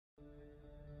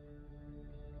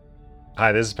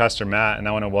Hi, this is Pastor Matt, and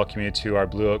I want to welcome you to our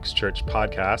Blue Oaks Church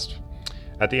podcast.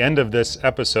 At the end of this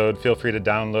episode, feel free to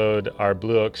download our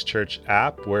Blue Oaks Church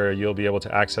app, where you'll be able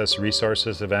to access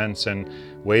resources, events, and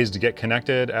ways to get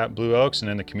connected at Blue Oaks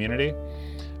and in the community.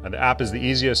 The app is the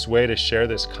easiest way to share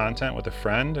this content with a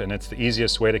friend, and it's the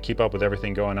easiest way to keep up with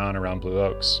everything going on around Blue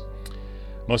Oaks.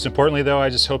 Most importantly, though, I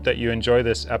just hope that you enjoy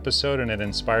this episode and it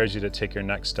inspires you to take your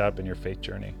next step in your faith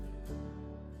journey.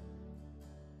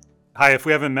 Hi, if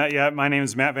we haven't met yet, my name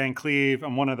is Matt Van Cleve.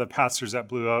 I'm one of the pastors at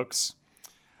Blue Oaks.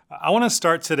 I want to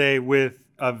start today with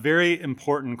a very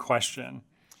important question.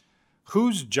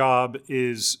 Whose job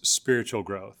is spiritual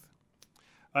growth?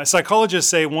 Psychologists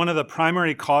say one of the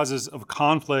primary causes of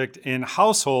conflict in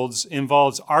households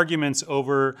involves arguments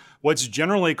over what's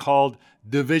generally called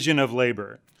division of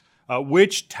labor.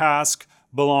 Which task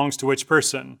belongs to which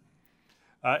person?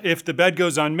 If the bed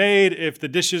goes unmade, if the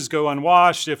dishes go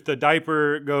unwashed, if the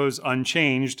diaper goes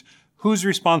unchanged, who's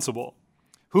responsible?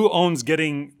 Who owns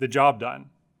getting the job done?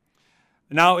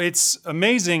 Now, it's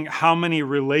amazing how many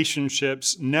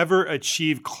relationships never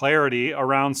achieve clarity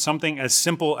around something as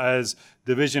simple as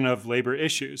division of labor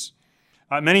issues.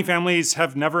 Many families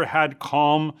have never had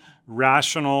calm,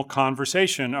 rational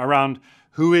conversation around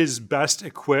who is best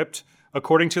equipped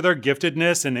according to their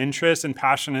giftedness and interest and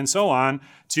passion and so on,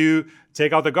 to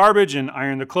take out the garbage and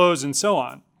iron the clothes and so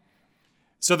on.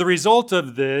 So the result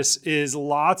of this is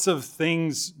lots of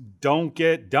things don't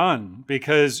get done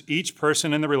because each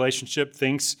person in the relationship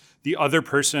thinks the other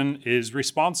person is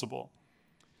responsible.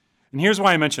 And here's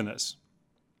why I mention this.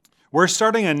 We're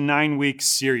starting a 9-week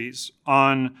series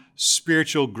on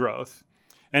spiritual growth.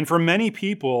 And for many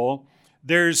people,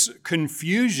 there's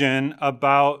confusion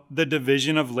about the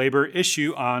division of labor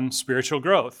issue on spiritual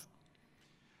growth.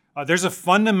 There's a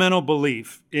fundamental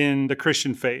belief in the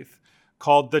Christian faith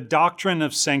called the doctrine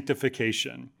of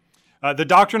sanctification. The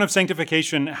doctrine of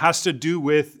sanctification has to do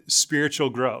with spiritual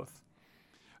growth.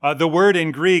 The word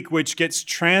in Greek, which gets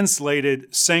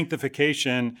translated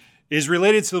sanctification, is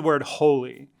related to the word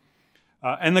holy.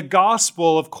 And the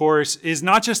gospel, of course, is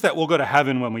not just that we'll go to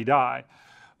heaven when we die.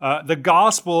 The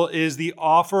gospel is the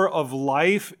offer of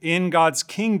life in God's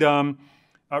kingdom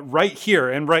right here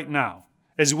and right now,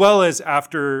 as well as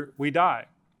after we die.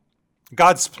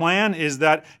 God's plan is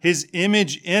that his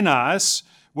image in us,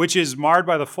 which is marred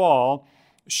by the fall,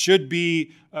 should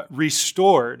be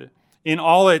restored in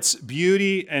all its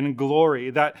beauty and glory,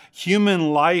 that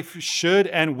human life should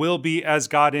and will be as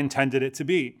God intended it to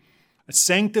be.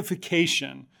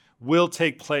 Sanctification will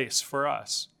take place for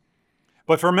us.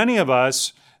 But for many of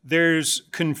us, there's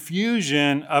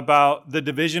confusion about the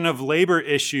division of labor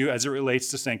issue as it relates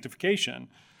to sanctification.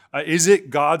 Is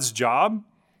it God's job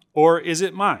or is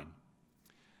it mine?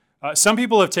 Some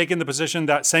people have taken the position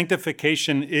that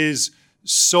sanctification is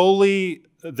solely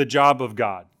the job of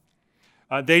God.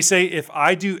 They say, if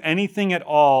I do anything at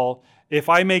all, if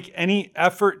I make any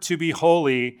effort to be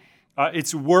holy,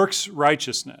 it's works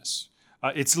righteousness.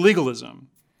 It's legalism.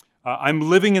 I'm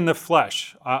living in the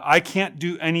flesh. I can't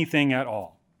do anything at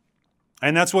all.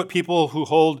 And that's what people who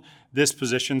hold this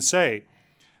position say.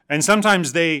 And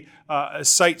sometimes they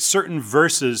cite certain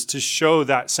verses to show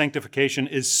that sanctification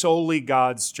is solely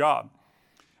God's job.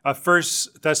 1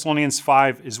 Thessalonians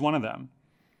 5 is one of them.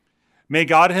 May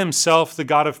God himself, the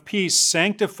God of peace,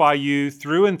 sanctify you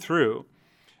through and through.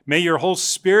 May your whole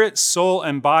spirit, soul,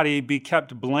 and body be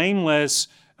kept blameless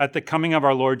at the coming of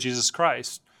our Lord Jesus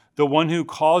Christ. The one who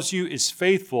calls you is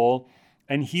faithful,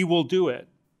 and he will do it.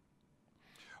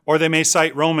 Or they may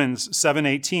cite Romans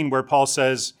 7:18, where Paul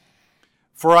says,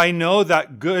 "For I know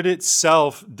that good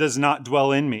itself does not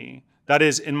dwell in me, that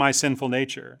is, in my sinful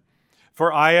nature.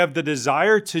 For I have the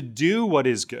desire to do what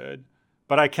is good,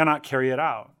 but I cannot carry it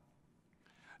out."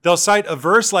 They'll cite a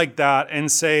verse like that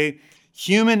and say,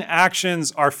 human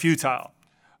actions are futile.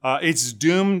 It's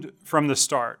doomed from the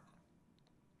start.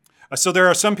 So there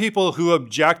are some people who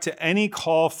object to any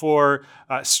call for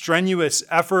strenuous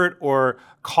effort or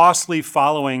costly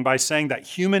following by saying that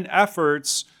human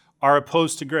efforts are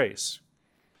opposed to grace.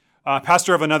 A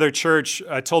pastor of another church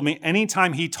told me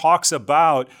anytime he talks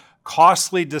about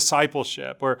costly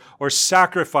discipleship or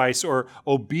sacrifice or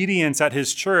obedience at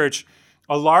his church,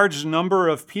 a large number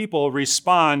of people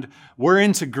respond, "We're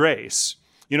into grace."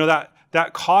 You know,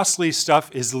 that costly stuff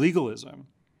is legalism.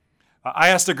 I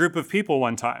asked a group of people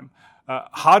one time,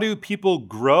 how do people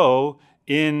grow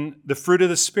in the fruit of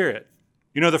the Spirit?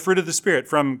 You know, the fruit of the Spirit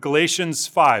from Galatians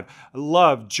 5,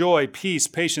 love, joy, peace,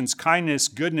 patience, kindness,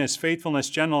 goodness, faithfulness,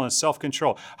 gentleness,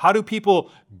 self-control. How do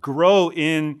people grow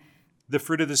in the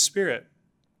fruit of the Spirit?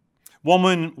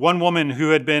 One woman who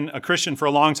had been a Christian for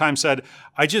a long time said,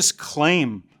 "I just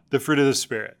claim the fruit of the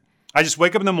Spirit. I just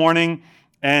wake up in the morning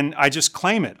and I just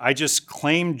claim it. I just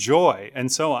claim joy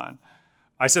and so on.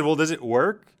 I said, well, does it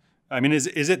work? I mean, is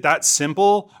it that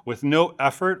simple with no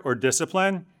effort or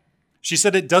discipline? She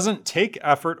said, it doesn't take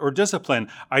effort or discipline.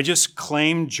 I just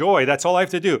claim joy. That's all I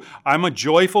have to do. I'm a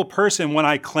joyful person when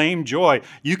I claim joy.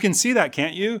 You can see that,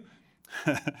 can't you?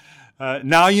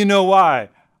 Now you know why.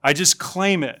 I just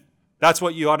claim it. That's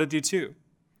what you ought to do too.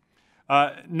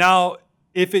 Now,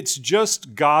 if it's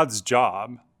just God's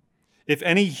job, if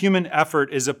any human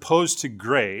effort is opposed to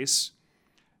grace,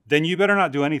 then you better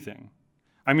not do anything.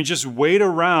 I mean, just wait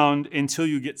around until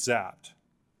you get zapped.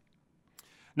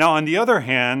 Now, on the other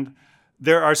hand,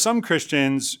 there are some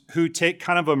Christians who take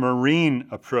kind of a marine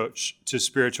approach to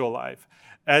spiritual life,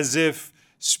 as if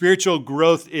spiritual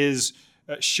growth is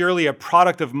surely a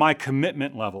product of my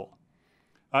commitment level.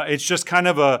 It's just kind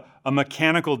of a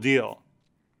mechanical deal.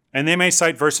 And they may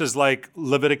cite verses like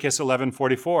Leviticus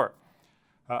 11:44.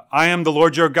 I am the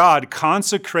Lord your God.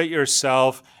 Consecrate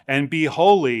yourself and be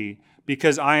holy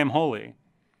because I am holy.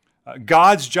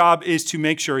 God's job is to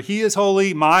make sure he is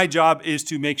holy. My job is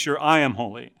to make sure I am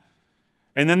holy.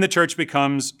 And then the church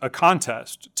becomes a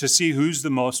contest to see who's the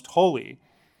most holy,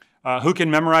 who can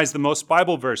memorize the most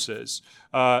Bible verses,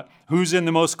 who's in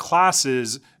the most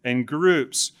classes and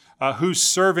groups, who's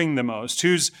serving the most,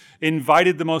 who's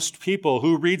invited the most people,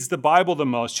 who reads the Bible the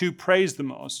most, who prays the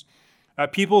most.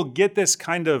 People get this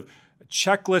kind of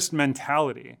checklist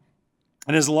mentality.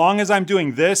 And as long as I'm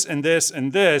doing this and this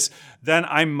and this, then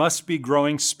I must be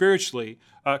growing spiritually,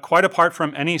 quite apart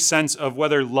from any sense of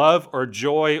whether love or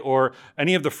joy or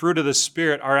any of the fruit of the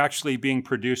Spirit are actually being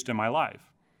produced in my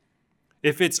life.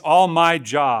 If it's all my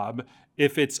job,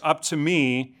 if it's up to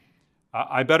me,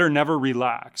 I better never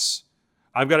relax.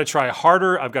 I've got to try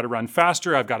harder. I've got to run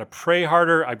faster. I've got to pray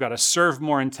harder. I've got to serve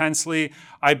more intensely.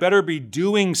 I better be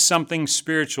doing something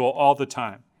spiritual all the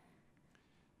time.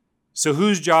 So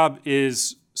whose job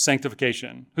is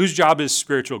sanctification? Whose job is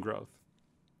spiritual growth?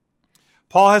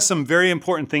 Paul has some very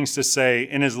important things to say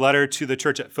in his letter to the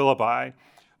church at Philippi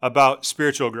about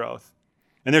spiritual growth.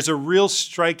 And there's a real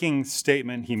striking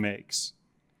statement he makes.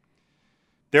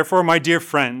 Therefore, my dear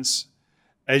friends,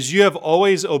 as you have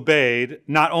always obeyed,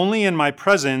 not only in my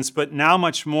presence, but now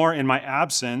much more in my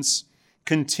absence,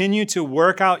 continue to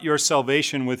work out your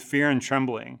salvation with fear and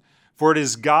trembling. For it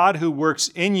is God who works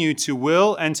in you to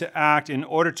will and to act in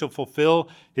order to fulfill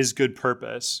his good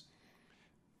purpose.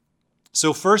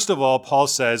 So first of all, Paul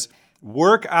says,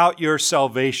 work out your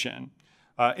salvation.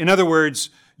 In other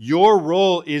words, your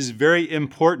role is very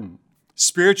important.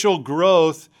 Spiritual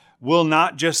growth will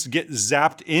not just get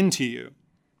zapped into you.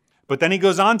 But then he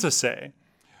goes on to say,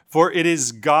 for it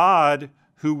is God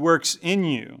who works in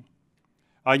you.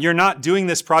 You're not doing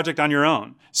this project on your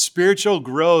own. Spiritual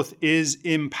growth is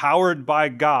empowered by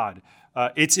God.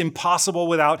 It's impossible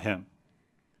without him.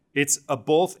 It's a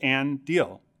both and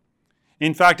deal.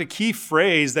 In fact, a key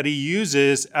phrase that he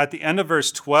uses at the end of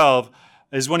verse 12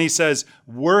 is when he says,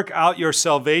 work out your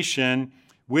salvation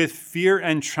with fear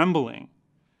and trembling.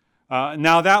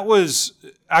 Now, that was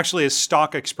actually a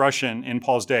stock expression in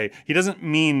Paul's day. He doesn't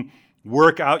mean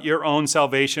work out your own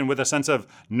salvation with a sense of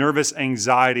nervous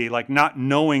anxiety, like not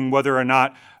knowing whether or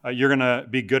not you're going to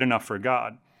be good enough for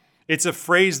God. It's a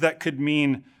phrase that could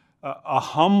mean a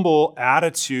humble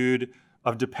attitude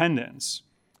of dependence.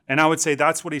 And I would say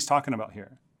that's what he's talking about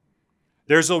here.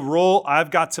 There's a role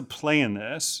I've got to play in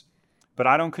this, but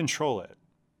I don't control it.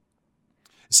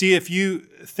 See, if you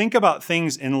think about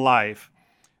things in life,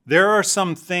 there are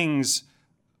some things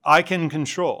I can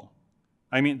control.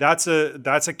 I mean, that's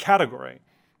a category.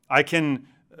 I can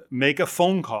make a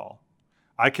phone call.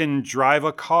 I can drive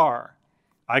a car.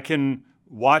 I can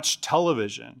watch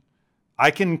television.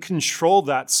 I can control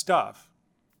that stuff.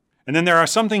 And then there are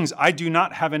some things I do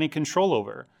not have any control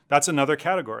over. That's another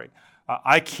category.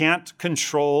 I can't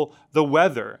control the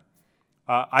weather.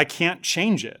 I can't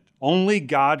change it. Only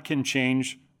God can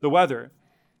change the weather.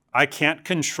 I can't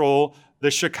control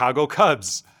the Chicago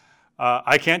Cubs.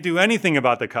 I can't do anything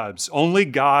about the Cubs. Only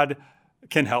God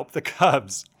can help the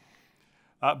Cubs.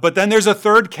 But then there's a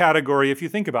third category if you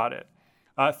think about it.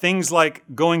 Things like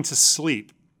going to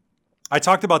sleep. I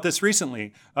talked about this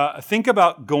recently. Think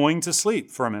about going to sleep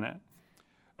for a minute.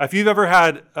 If you've ever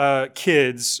had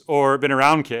kids or been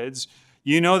around kids,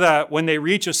 you know that when they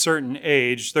reach a certain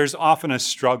age, there's often a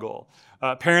struggle.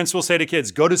 Parents will say to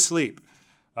kids, go to sleep.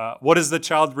 What does the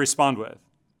child respond with?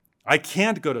 I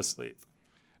can't go to sleep.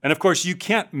 And of course, you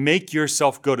can't make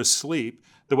yourself go to sleep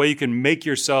the way you can make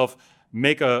yourself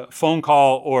make a phone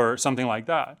call or something like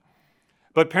that.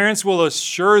 But parents will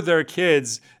assure their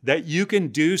kids that you can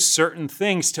do certain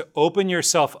things to open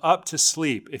yourself up to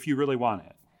sleep if you really want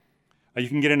it. You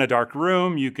can get in a dark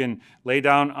room. You can lay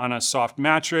down on a soft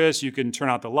mattress. You can turn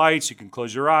out the lights. You can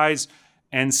close your eyes,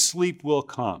 and sleep will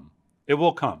come. It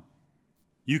will come.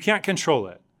 You can't control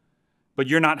it, but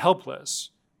you're not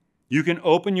helpless. You can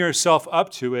open yourself up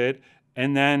to it,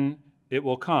 and then it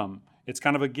will come. It's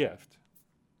kind of a gift.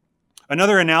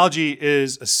 Another analogy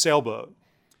is a sailboat.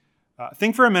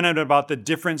 Think for a minute about the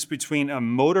difference between a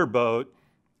motorboat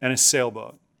and a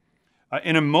sailboat.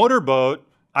 In a motorboat,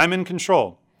 I'm in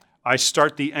control. I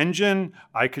start the engine,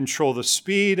 I control the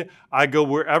speed, I go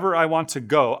wherever I want to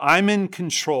go. I'm in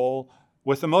control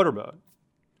with a motorboat.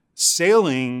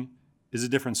 Sailing is a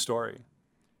different story.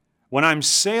 When I'm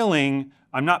sailing,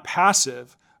 I'm not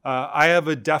passive. I have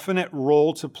a definite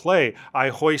role to play. I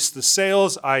hoist the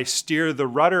sails, I steer the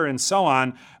rudder, and so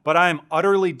on, but I am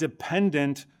utterly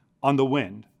dependent on the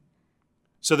wind.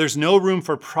 So there's no room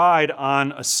for pride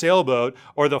on a sailboat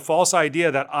or the false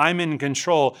idea that I'm in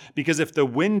control, because if the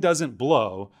wind doesn't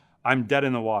blow, I'm dead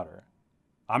in the water.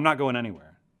 I'm not going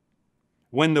anywhere.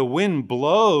 When the wind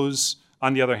blows,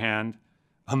 on the other hand,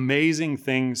 amazing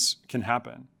things can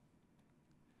happen.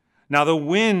 Now, the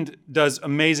wind does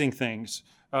amazing things.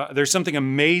 There's something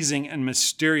amazing and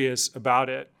mysterious about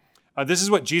it. This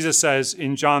is what Jesus says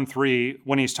in John 3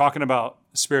 when he's talking about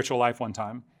spiritual life one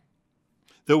time.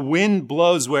 The wind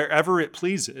blows wherever it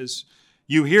pleases.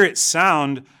 You hear its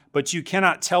sound, but you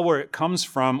cannot tell where it comes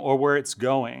from or where it's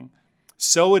going.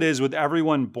 So it is with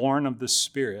everyone born of the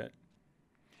Spirit.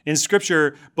 In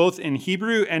Scripture, both in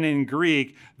Hebrew and in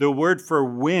Greek, the word for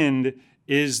wind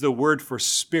is the word for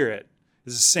spirit.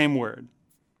 It's the same word.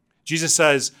 Jesus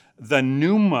says, the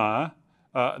pneuma,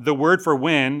 the word for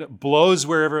wind, blows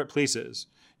wherever it pleases.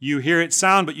 You hear its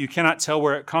sound, but you cannot tell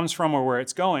where it comes from or where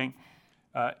it's going.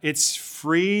 It's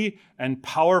free and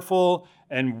powerful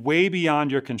and way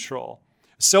beyond your control.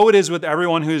 So it is with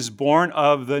everyone who is born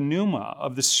of the pneuma,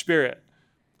 of the Spirit,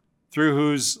 through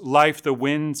whose life the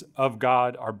winds of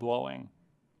God are blowing.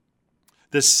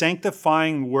 The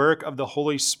sanctifying work of the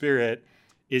Holy Spirit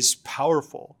is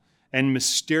powerful and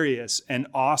mysterious and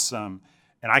awesome,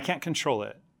 and I can't control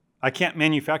it. I can't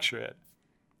manufacture it.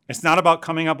 It's not about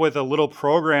coming up with a little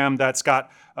program that's got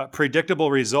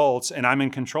predictable results and I'm in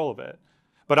control of it.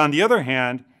 But on the other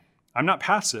hand, I'm not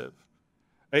passive.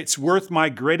 It's worth my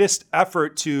greatest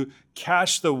effort to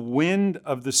catch the wind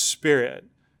of the Spirit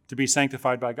to be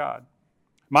sanctified by God.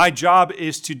 My job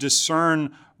is to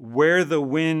discern where the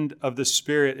wind of the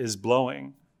Spirit is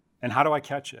blowing and how do I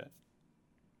catch it.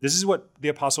 This is what the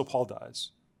Apostle Paul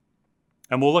does.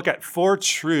 And we'll look at 4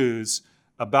 truths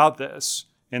about this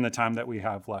in the time that we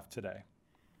have left today.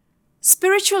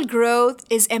 Spiritual growth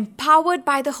is empowered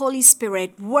by the Holy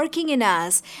Spirit working in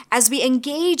us as we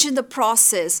engage in the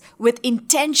process with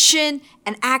intention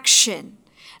and action.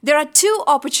 There are 2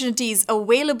 opportunities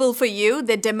available for you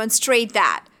that demonstrate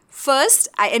that. First,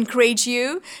 I encourage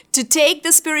you to take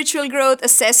the spiritual growth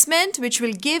assessment, which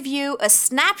will give you a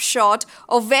snapshot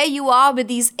of where you are with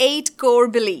these 8 core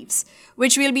beliefs,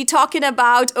 which we'll be talking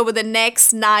about over the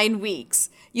next 9 weeks.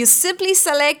 You simply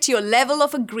select your level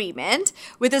of agreement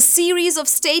with a series of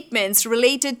statements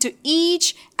related to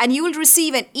each, and you will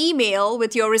receive an email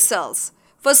with your results.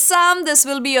 For some, this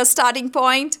will be your starting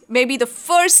point, maybe the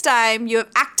first time you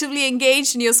have actively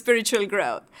engaged in your spiritual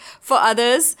growth. For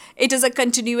others, it is a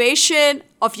continuation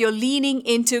of your leaning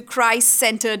into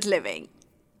Christ-centered living.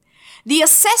 The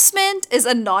assessment is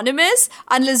anonymous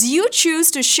unless you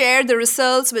choose to share the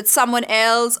results with someone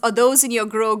else or those in your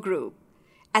Grow group.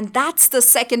 And that's the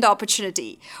second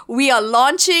opportunity. We are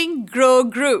launching Grow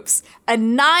Groups, a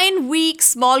 9-week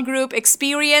small group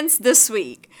experience this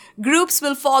week. Groups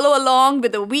will follow along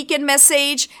with a weekend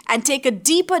message and take a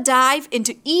deeper dive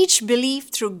into each belief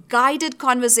through guided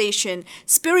conversation,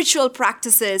 spiritual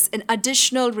practices, and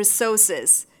additional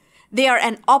resources. They are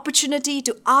an opportunity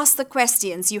to ask the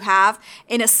questions you have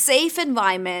in a safe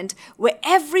environment where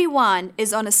everyone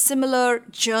is on a similar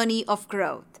journey of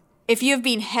growth. If you've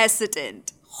been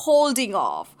hesitant, holding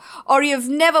off, or you've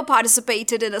never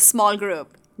participated in a small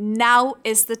group, now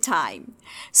is the time.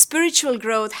 Spiritual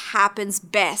growth happens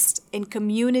best in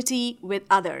community with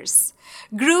others.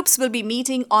 Groups will be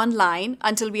meeting online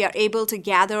until we are able to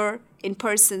gather in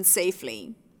person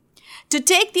safely. To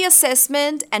take the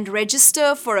assessment and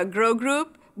register for a Grow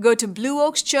group, go to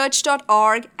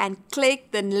blueoakschurch.org and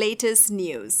click the latest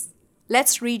news.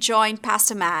 Let's rejoin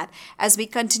Pastor Matt as we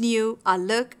continue our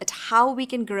look at how we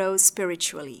can grow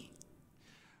spiritually.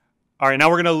 All right, now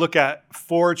we're going to look at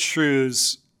 4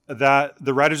 truths that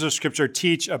the writers of Scripture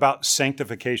teach about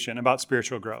sanctification, about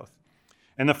spiritual growth.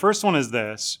 And the first one is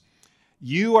this: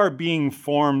 you are being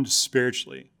formed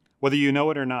spiritually, whether you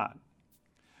know it or not.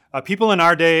 People in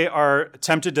our day are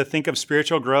tempted to think of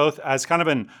spiritual growth as kind of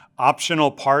an optional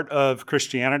part of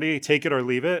Christianity, take it or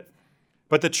leave it.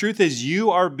 But the truth is, you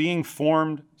are being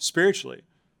formed spiritually.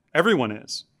 Everyone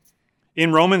is.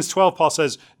 In Romans 12, Paul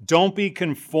says, don't be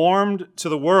conformed to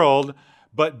the world,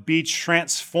 but be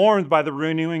transformed by the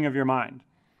renewing of your mind.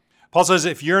 Paul says,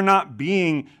 if you're not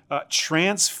being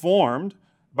transformed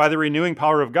by the renewing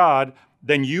power of God,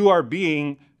 then you are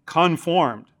being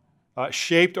conformed,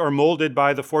 shaped or molded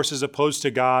by the forces opposed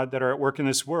to God that are at work in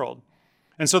this world.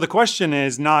 And so the question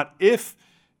is not if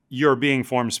you're being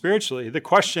formed spiritually. The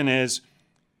question is,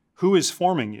 who is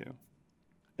forming you?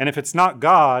 And if it's not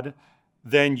God,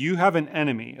 then you have an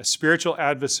enemy, a spiritual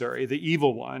adversary, the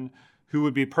evil one, who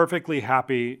would be perfectly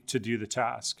happy to do the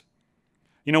task.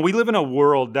 You know, we live in a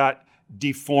world that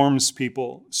deforms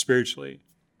people spiritually.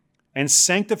 And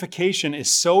sanctification is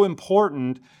so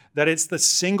important that it's the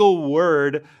single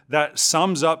word that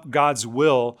sums up God's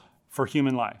will for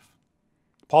human life.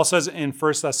 Paul says in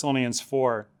 1 Thessalonians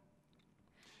 4,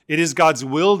 it is God's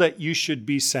will that you should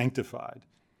be sanctified.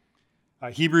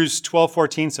 Hebrews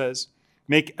 12:14 says,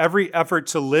 make every effort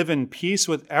to live in peace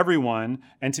with everyone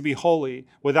and to be holy.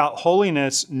 Without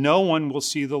holiness, no one will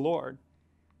see the Lord.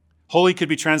 Holy could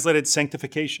be translated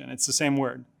sanctification. It's the same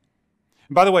word.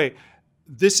 And by the way,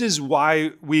 this is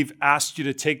why we've asked you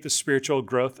to take the spiritual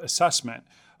growth assessment.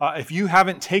 If you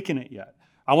haven't taken it yet,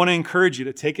 I want to encourage you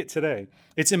to take it today.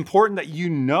 It's important that you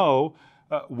know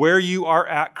where you are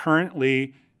at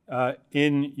currently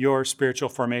in your spiritual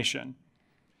formation.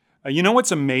 You know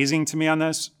what's amazing to me on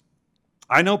this?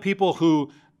 I know people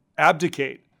who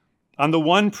abdicate on the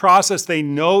one process they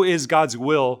know is God's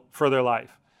will for their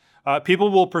life.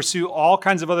 People will pursue all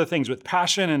kinds of other things with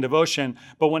passion and devotion,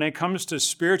 but when it comes to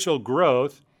spiritual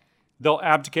growth, they'll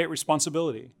abdicate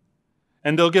responsibility.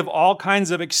 And they'll give all kinds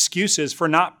of excuses for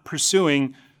not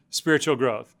pursuing spiritual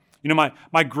growth. You know,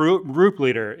 my group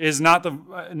leader is not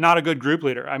a good group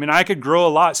leader. I mean, I could grow a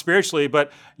lot spiritually,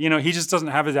 but, you know, he just doesn't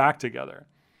have his act together.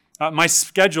 My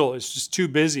schedule is just too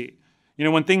busy. You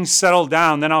know, when things settle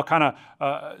down, then I'll kind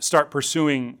of start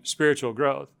pursuing spiritual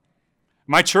growth.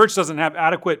 My church doesn't have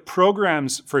adequate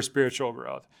programs for spiritual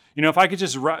growth. You know, if I could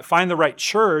just find the right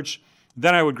church,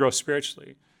 then I would grow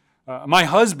spiritually. My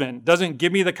husband doesn't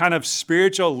give me the kind of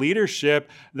spiritual leadership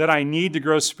that I need to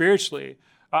grow spiritually.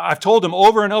 I've told him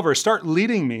over and over, start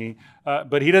leading me,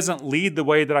 but he doesn't lead the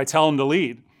way that I tell him to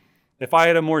lead. If I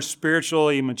had a more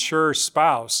spiritually mature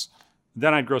spouse,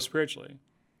 then I'd grow spiritually.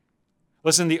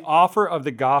 Listen, the offer of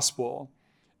the gospel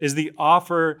is the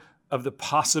offer of the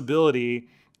possibility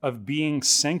of being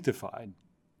sanctified.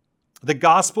 The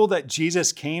gospel that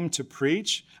Jesus came to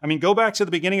preach, I mean, go back to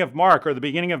the beginning of Mark or the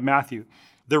beginning of Matthew.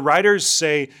 The writers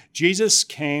say Jesus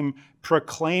came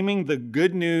proclaiming the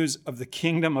good news of the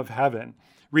kingdom of heaven.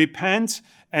 Repent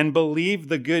and believe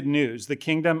the good news. The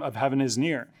kingdom of heaven is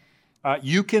near.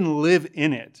 You can live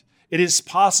in it. It is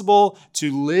possible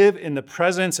to live in the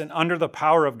presence and under the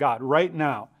power of God right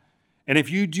now. And if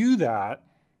you do that,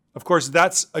 of course,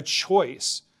 that's a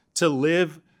choice to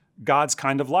live God's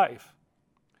kind of life.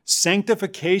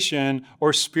 Sanctification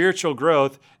or spiritual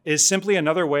growth is simply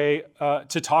another way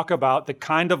to talk about the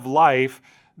kind of life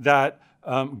that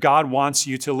God wants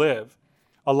you to live.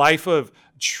 A life of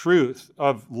truth,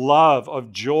 of love,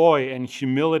 of joy and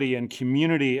humility and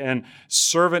community and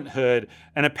servanthood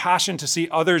and a passion to see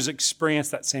others experience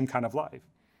that same kind of life.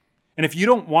 And if you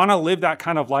don't want to live that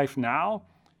kind of life now,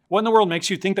 what in the world makes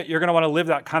you think that you're going to want to live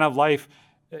that kind of life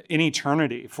in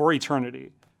eternity, for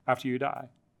eternity, after you die?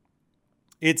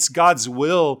 It's God's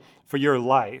will for your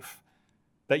life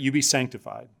that you be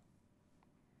sanctified.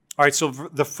 All right, so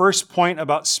the first point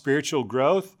about spiritual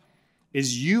growth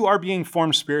is you are being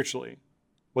formed spiritually,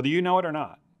 whether you know it or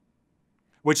not.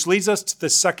 Which leads us to the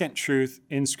second truth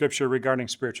in Scripture regarding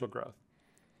spiritual growth.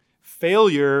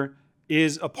 Failure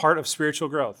is a part of spiritual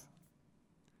growth.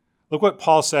 Look what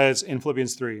Paul says in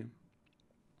Philippians 3.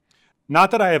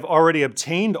 Not that I have already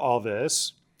obtained all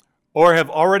this, or have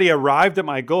already arrived at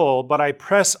my goal, but I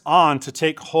press on to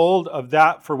take hold of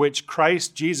that for which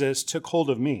Christ Jesus took hold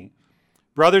of me.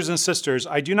 Brothers and sisters,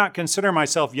 I do not consider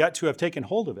myself yet to have taken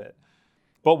hold of it.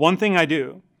 But one thing I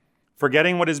do,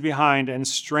 forgetting what is behind and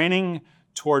straining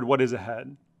toward what is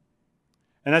ahead.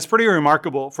 And that's pretty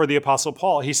remarkable for the Apostle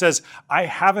Paul. He says, I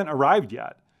haven't arrived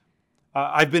yet.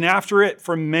 I've been after it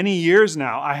for many years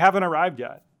now. I haven't arrived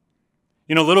yet.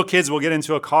 You know, little kids will get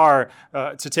into a car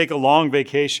to take a long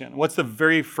vacation. What's the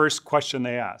very first question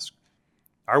they ask?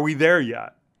 Are we there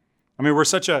yet? I mean, we're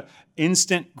such an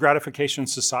instant gratification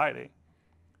society.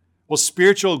 Well,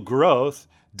 spiritual growth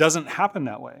doesn't happen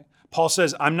that way. Paul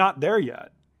says, I'm not there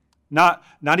yet. Not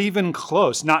even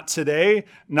close. Not today,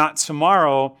 not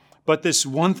tomorrow, but this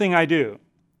one thing I do.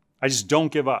 I just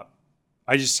don't give up.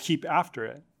 I just keep after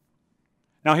it.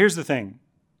 Now, here's the thing.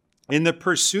 In the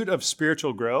pursuit of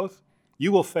spiritual growth,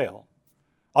 you will fail.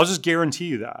 I'll just guarantee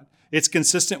you that. It's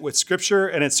consistent with Scripture,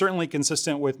 and it's certainly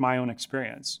consistent with my own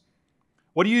experience.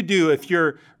 What do you do if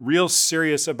you're real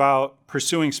serious about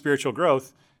pursuing spiritual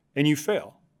growth and you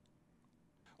fail?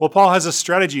 Well, Paul has a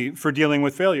strategy for dealing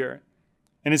with failure,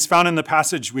 and it's found in the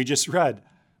passage we just read.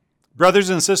 Brothers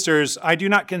and sisters, I do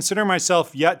not consider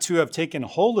myself yet to have taken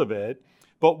hold of it,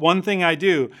 but one thing I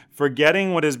do,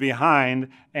 forgetting what is behind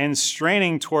and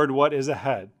straining toward what is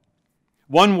ahead.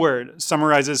 One word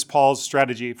summarizes Paul's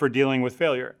strategy for dealing with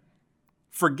failure.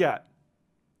 Forget.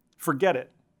 Forget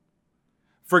it.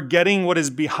 Forgetting what is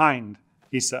behind,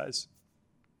 he says.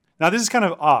 Now, this is kind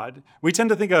of odd. We tend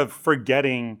to think of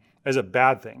forgetting as a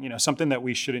bad thing, something that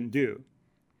we shouldn't do.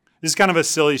 This is kind of a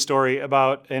silly story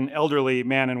about an elderly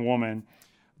man and woman.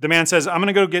 The man says, I'm going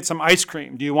to go get some ice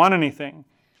cream. Do you want anything?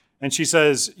 And she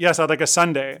says, yes, I'd like a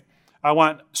sundae. I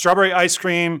want strawberry ice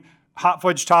cream, hot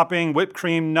fudge topping, whipped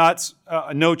cream, nuts,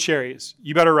 no cherries.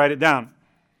 You better write it down.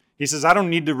 He says, I don't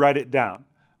need to write it down.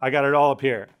 I got it all up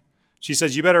here. She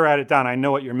says, you better write it down. I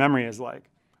know what your memory is like.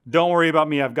 Don't worry about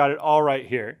me. I've got it all right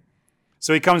here.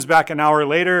 So he comes back an hour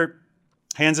later,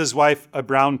 hands his wife a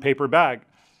brown paper bag.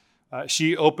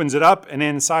 She opens it up, and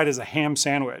inside is a ham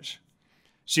sandwich.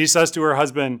 She says to her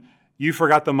husband, you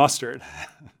forgot the mustard.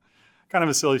 Kind of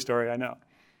a silly story, I know.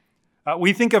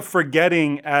 We think of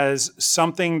forgetting as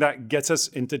something that gets us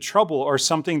into trouble or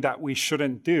something that we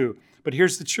shouldn't do. But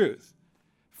here's the truth.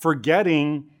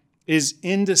 Forgetting is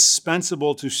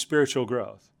indispensable to spiritual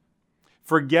growth.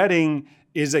 Forgetting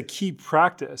is a key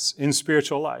practice in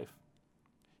spiritual life.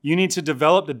 You need to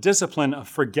develop the discipline of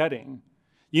forgetting.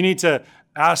 You need to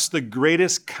ask the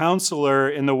greatest counselor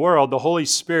in the world, the Holy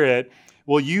Spirit,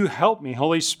 will you help me,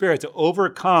 Holy Spirit, to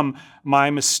overcome my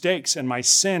mistakes and my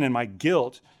sin and my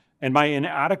guilt and my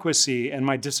inadequacy and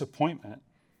my disappointment?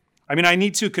 I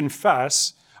need to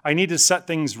confess. I need to set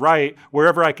things right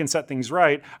wherever I can set things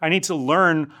right. I need to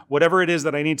learn whatever it is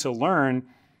that I need to learn,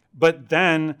 but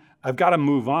then I've got to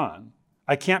move on.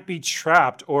 I can't be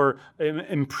trapped or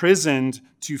imprisoned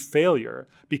to failure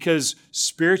because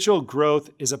spiritual growth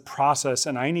is a process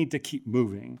and I need to keep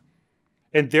moving.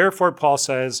 And therefore, Paul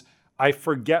says, I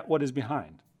forget what is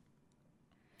behind.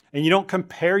 And you don't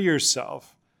compare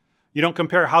yourself. You don't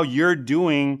compare how you're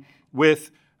doing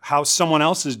with how someone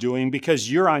else is doing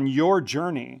because you're on your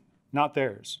journey, not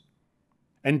theirs.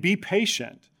 And be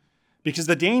patient because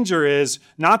the danger is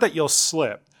not that you'll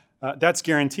slip. That's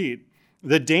guaranteed.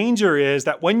 The danger is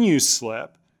that when you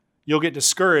slip, you'll get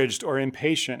discouraged or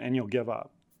impatient and you'll give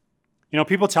up.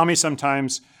 People tell me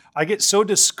sometimes, I get so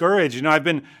discouraged. I've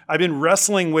been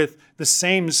wrestling with the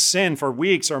same sin for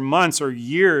weeks or months or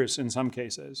years in some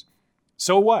cases.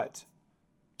 So what?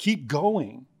 Keep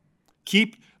going.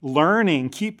 Keep learning.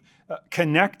 Keep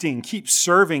connecting. Keep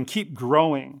serving. Keep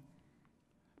growing.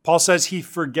 Paul says he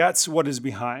forgets what is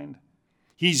behind.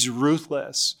 He's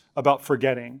ruthless about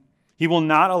forgetting. He will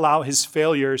not allow his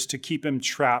failures to keep him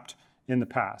trapped in the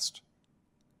past.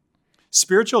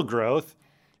 Spiritual growth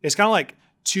is kind of like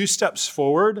 2 steps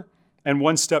forward and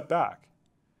 1 step back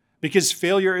because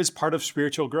failure is part of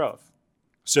spiritual growth.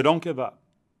 So don't give up.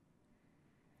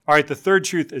 All right, the third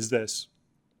truth is this.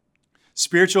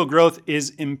 Spiritual growth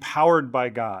is empowered by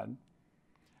God.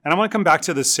 And I want to come back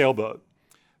to the sailboat.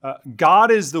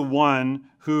 God is the one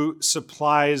who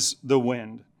supplies the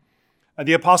wind.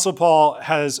 The Apostle Paul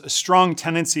has a strong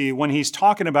tendency when he's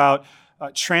talking about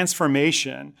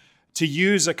transformation to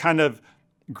use a kind of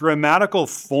grammatical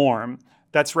form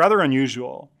that's rather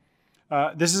unusual.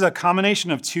 This is a combination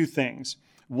of 2 things.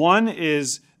 One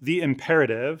is the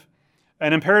imperative.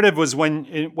 An imperative was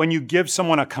when you give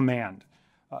someone a command.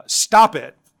 Stop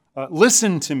it.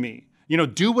 Listen to me.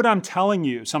 Do what I'm telling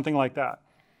you, something like that.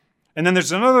 And then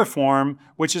there's another form,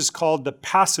 which is called the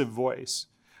passive voice.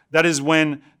 That is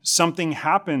when something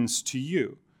happens to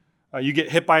you. You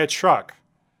get hit by a truck.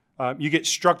 You get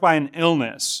struck by an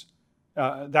illness.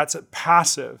 That's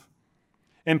passive.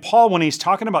 And Paul, when he's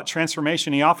talking about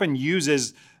transformation, he often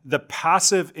uses the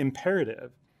passive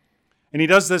imperative. And he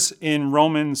does this in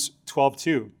Romans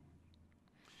 12:2.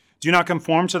 Do not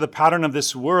conform to the pattern of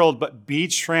this world, but be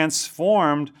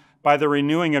transformed by the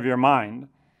renewing of your mind.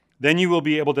 Then you will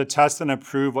be able to test and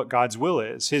approve what God's will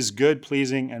is, his good,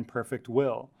 pleasing, and perfect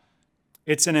will.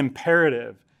 It's an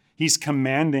imperative. He's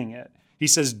commanding it. He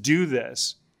says, do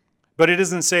this. But it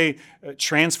doesn't say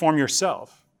transform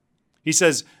yourself. He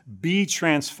says, be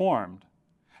transformed.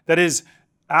 That is,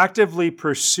 actively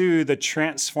pursue the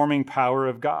transforming power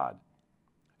of God.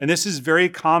 And this is very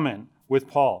common with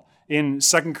Paul. In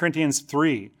 2 Corinthians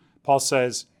 3, Paul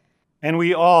says, "And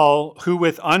we all who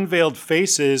with unveiled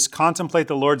faces contemplate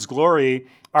the Lord's glory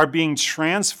are being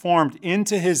transformed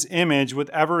into his image with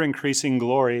ever-increasing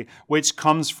glory, which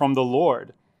comes from the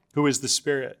Lord, who is the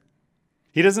Spirit."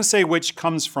 He doesn't say which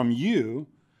comes from you.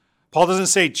 Paul doesn't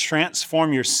say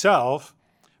transform yourself,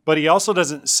 but he also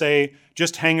doesn't say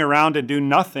just hang around and do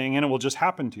nothing and it will just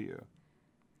happen to you.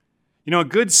 You know, a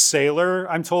good sailor,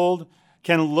 I'm told,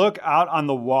 can look out on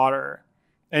the water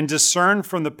and discern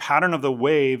from the pattern of the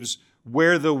waves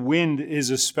where the wind is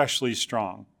especially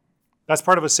strong. That's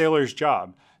part of a sailor's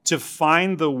job, to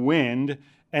find the wind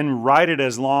and ride it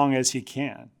as long as he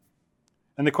can.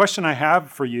 And the question I have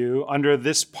for you under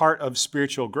this part of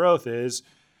spiritual growth is,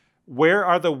 where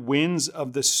are the winds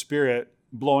of the Spirit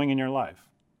blowing in your life?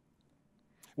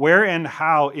 Where and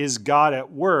how is God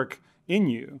at work in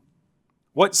you?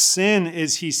 What sin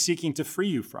is he seeking to free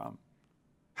you from?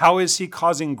 How is he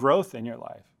causing growth in your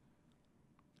life?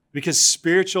 Because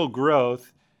spiritual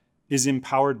growth is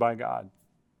empowered by God.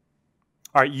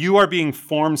 All right, you are being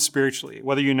formed spiritually,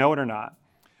 whether you know it or not.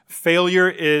 Failure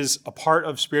is a part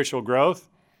of spiritual growth.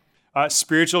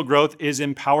 Spiritual growth is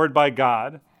empowered by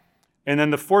God. And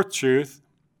then the fourth truth,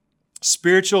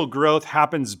 spiritual growth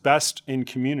happens best in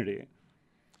community.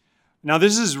 Now,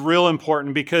 this is real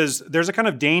important because there's a kind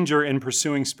of danger in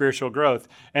pursuing spiritual growth.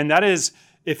 And that is,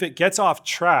 if it gets off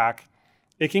track,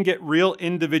 it can get real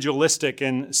individualistic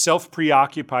and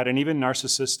self-preoccupied and even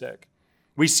narcissistic.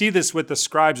 We see this with the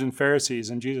scribes and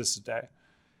Pharisees in Jesus' day.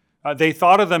 They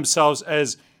thought of themselves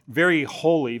as very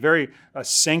holy, very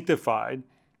sanctified,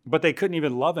 but they couldn't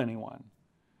even love anyone.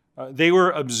 They were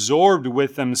absorbed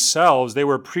with themselves. They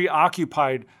were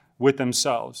preoccupied with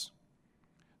themselves.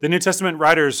 The New Testament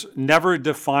writers never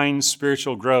define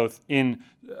spiritual growth in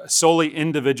solely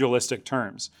individualistic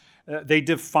terms. They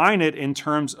define it in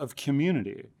terms of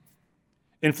community.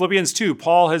 In Philippians 2,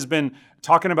 Paul has been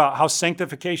talking about how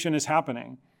sanctification is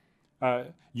happening.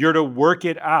 You're to work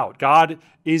it out. God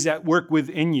is at work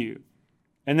within you.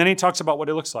 And then he talks about what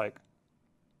it looks like.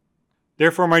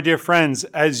 "Therefore, my dear friends,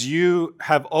 as you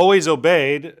have always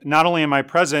obeyed, not only in my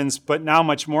presence, but now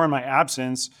much more in my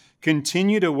absence,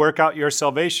 continue to work out your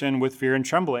salvation with fear and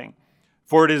trembling.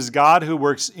 For it is God who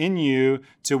works in you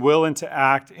to will and to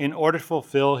act in order to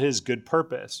fulfill his good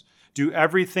purpose. Do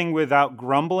everything without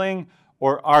grumbling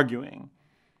or arguing."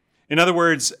 In other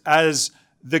words, as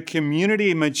the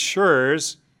community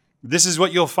matures, this is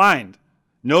what you'll find.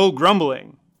 No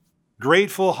grumbling,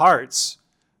 grateful hearts,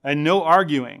 and no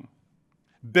arguing.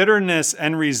 Bitterness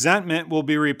and resentment will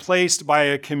be replaced by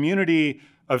a community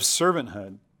of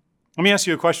servanthood. Let me ask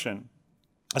you a question,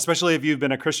 especially if you've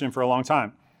been a Christian for a long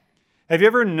time. Have you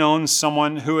ever known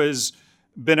someone who has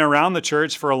been around the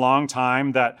church for a long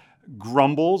time that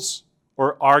grumbles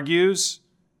or argues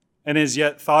and is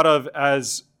yet thought of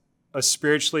as a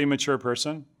spiritually mature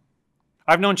person?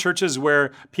 I've known churches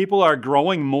where people are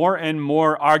growing more and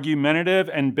more argumentative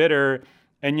and bitter,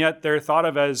 and yet they're thought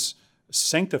of as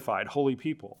sanctified, holy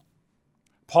people.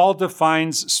 Paul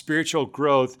defines spiritual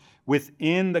growth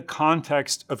within the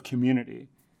context of community.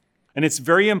 And it's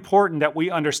very important that we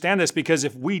understand this, because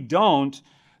if we don't,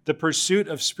 the pursuit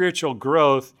of spiritual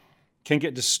growth can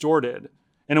get distorted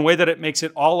in a way that it makes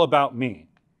it all about me.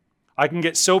 I can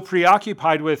get so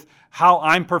preoccupied with how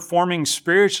I'm performing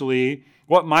spiritually,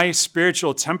 what my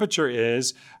spiritual temperature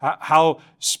is, how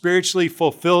spiritually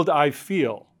fulfilled I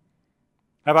feel.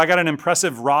 Have I got an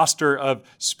impressive roster of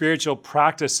spiritual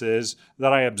practices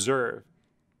that I observe?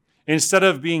 Instead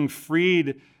of being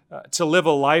freed to live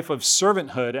a life of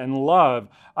servanthood and love,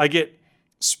 I get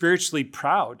spiritually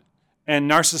proud and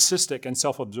narcissistic and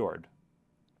self-absorbed.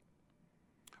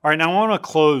 All right, now I want to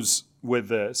close with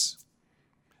this.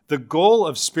 The goal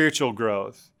of spiritual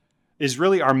growth is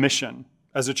really our mission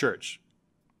as a church,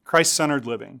 Christ-centered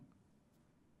living.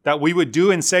 That we would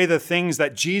do and say the things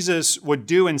that Jesus would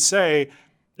do and say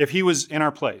if he was in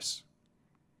our place.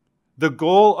 The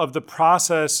goal of the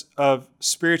process of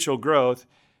spiritual growth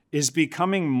is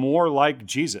becoming more like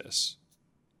Jesus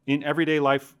in everyday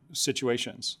life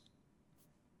situations.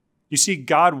 You see,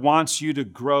 God wants you to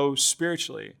grow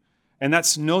spiritually, and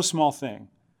that's no small thing.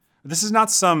 This is not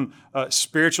some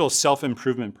spiritual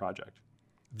self-improvement project.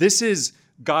 This is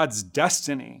God's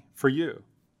destiny for you.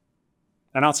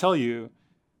 And I'll tell you,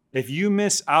 if you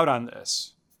miss out on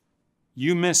this,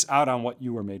 you miss out on what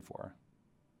you were made for.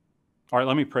 All right,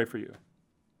 let me pray for you.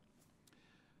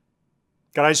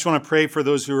 God, I just want to pray for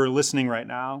those who are listening right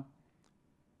now,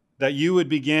 that you would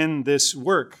begin this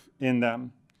work in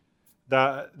them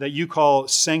that you call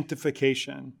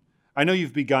sanctification. I know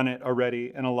you've begun it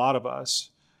already in a lot of us,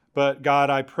 but God,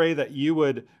 I pray that you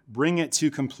would bring it to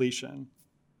completion,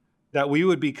 that we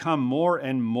would become more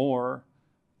and more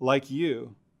like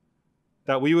you,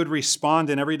 that we would respond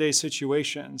in everyday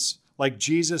situations like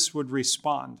Jesus would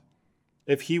respond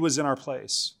if he was in our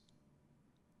place.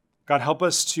 God, help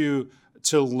us to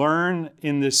learn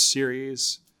in this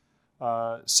series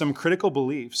some critical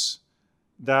beliefs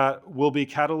that will be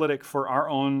catalytic for our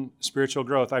own spiritual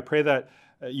growth. I pray that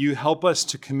you help us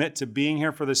to commit to being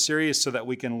here for this series so that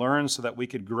we can learn, so that we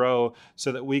could grow,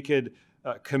 so that we could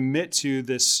commit to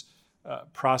this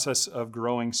process of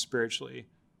growing spiritually.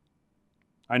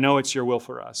 I know it's your will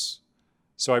for us.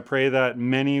 So I pray that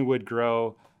many would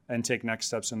grow and take next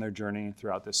steps in their journey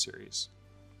throughout this series.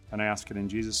 And I ask it in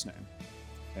Jesus' name.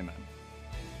 Amen.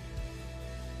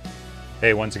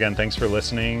 Hey, once again, thanks for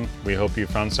listening. We hope you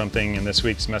found something in this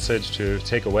week's message to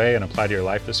take away and apply to your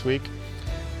life this week.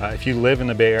 If you live in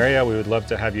the Bay Area, we would love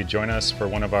to have you join us for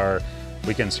one of our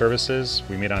weekend services.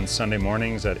 We meet on Sunday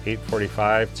mornings at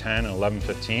 8:45, 10, and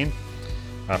 11:15.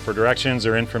 For directions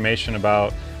or information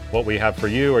about what we have for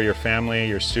you or your family,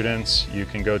 your students, you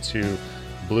can go to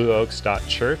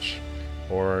blueoaks.church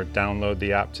or download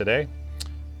the app today.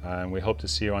 And we hope to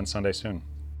see you on Sunday soon.